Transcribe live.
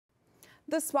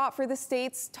The spot for the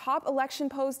state's top election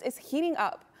post is heating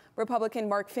up. Republican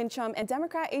Mark Finchem and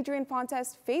Democrat Adrian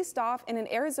faced off in an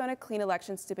Arizona clean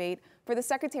elections debate for the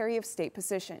Secretary of State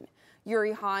position.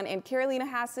 Yoori Han and Carolina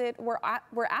Hassett were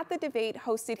at the debate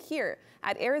hosted here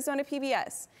at Arizona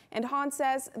PBS, and Han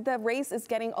says the race is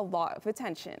getting a lot of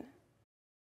attention.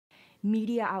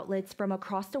 Media outlets from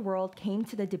across the world came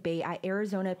to the debate at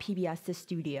Arizona PBS's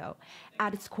studio.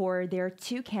 At its core, there are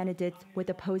two candidates with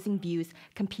opposing views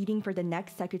competing for the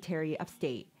next Secretary of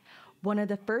State. One of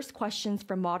the first questions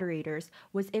from moderators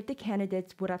was if the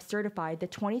candidates would have certified the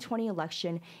 2020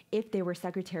 election if they were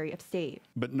Secretary of State.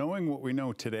 But knowing what we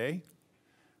know today,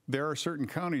 there are certain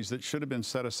counties that should have been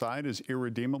set aside as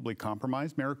irredeemably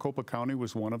compromised. Maricopa County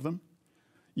was one of them.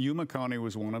 Yuma County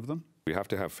was one of them. We have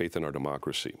to have faith in our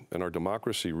democracy, and our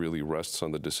democracy really rests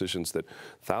on the decisions that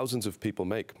thousands of people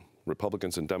make,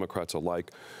 Republicans and Democrats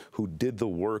alike, who did the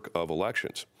work of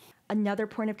elections. Another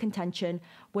point of contention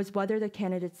was whether the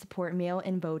candidates support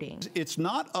mail-in voting. It's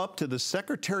not up to the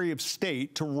Secretary of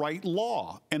State to write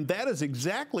law, and that is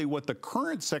exactly what the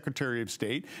current Secretary of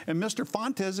State and Mr.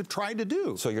 Fontes have tried to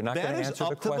do. So you're not going to answer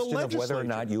the question of whether or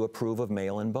not you approve of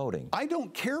mail-in voting? I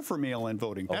don't care for mail-in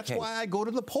voting. That's why I go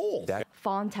to the polls.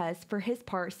 Fontes, for his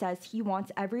part, says he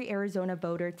wants every Arizona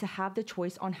voter to have the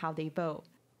choice on how they vote.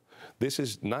 This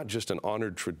is not just an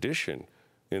honored tradition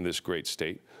in this great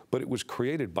state, but it was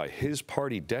created by his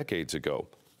party decades ago.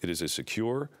 It is a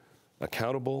secure,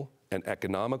 accountable, and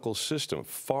economical system,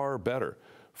 far better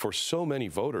for so many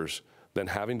voters than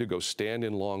having to go stand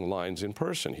in long lines in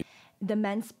person. The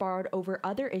men sparred over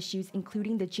other issues,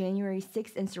 including the January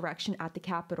 6th insurrection at the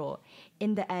Capitol.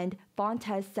 In the end,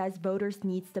 Fontes says voters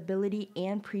need stability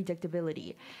and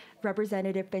predictability.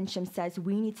 Representative Finchem says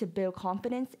we need to build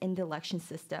confidence in the election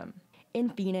system. In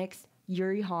Phoenix,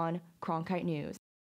 Yoori Han, Cronkite News.